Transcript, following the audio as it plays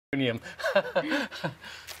Right.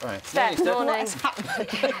 Steph, morning.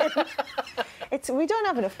 We don't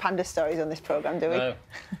have enough panda stories on this programme, do we? No.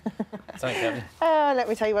 Thank Kevin. Let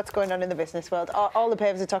me tell you what's going on in the business world. All the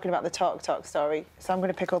papers are talking about the Talk story, so I'm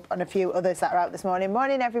going to pick up on a few others that are out this morning.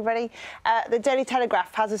 Morning, everybody. The Daily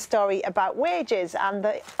Telegraph has a story about wages and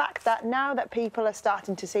the fact that now that people are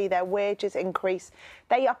starting to see their wages increase,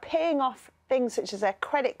 they are paying off things such as their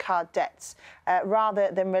credit card debts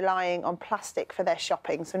rather than relying on plastic for their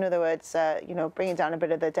shopping. So in other words, bringing down a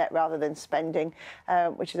bit of the debt rather than spending,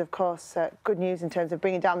 which is, of course, good news in terms of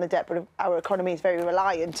bringing down the debt, but our economy is very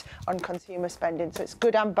reliant on consumer spending. So it's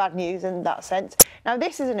good and bad news in that sense. Now,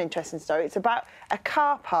 this is an interesting story. It's about a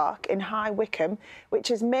car park in High Wycombe,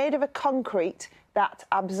 which is made of a concrete that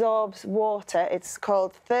absorbs water. It's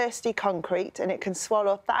called thirsty concrete, and it can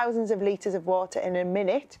swallow thousands of litres of water in a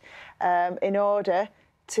minute in order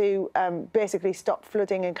to basically stop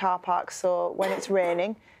flooding in car parks. So when it's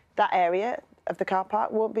raining, that area of the car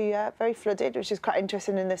park won't be very flooded, which is quite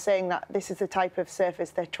interesting. And they're saying that this is the type of surface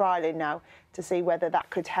they're trialling now to see whether that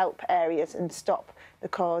could help areas and stop the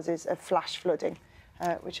causes of flash flooding.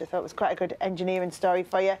 Which I thought was quite a good engineering story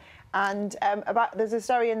for you. And there's a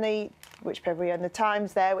story in the The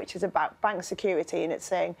Times there, which is about bank security, and it's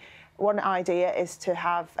saying one idea is to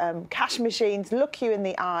have cash machines look you in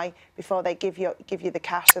the eye before they give you the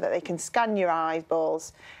cash, so that they can scan your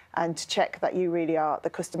eyeballs and to check that you really are the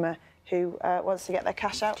customer who wants to get their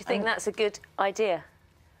cash out. Do you think that's a good idea?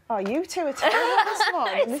 Oh, you two are terrible this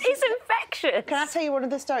morning. It's infectious. Can I tell you one of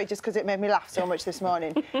the stories, just because it made me laugh so much this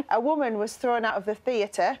morning? A woman was thrown out of the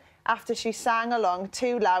theatre after she sang along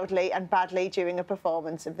too loudly and badly during a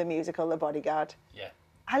performance of the musical The Bodyguard. Yeah.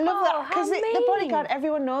 I love that, because The mean. Bodyguard,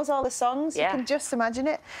 everyone knows all the songs. Yeah. You can just imagine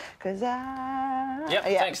it. Because Yep,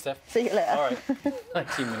 thanks, Steph. See you later. All right.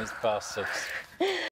 19 minutes past 6.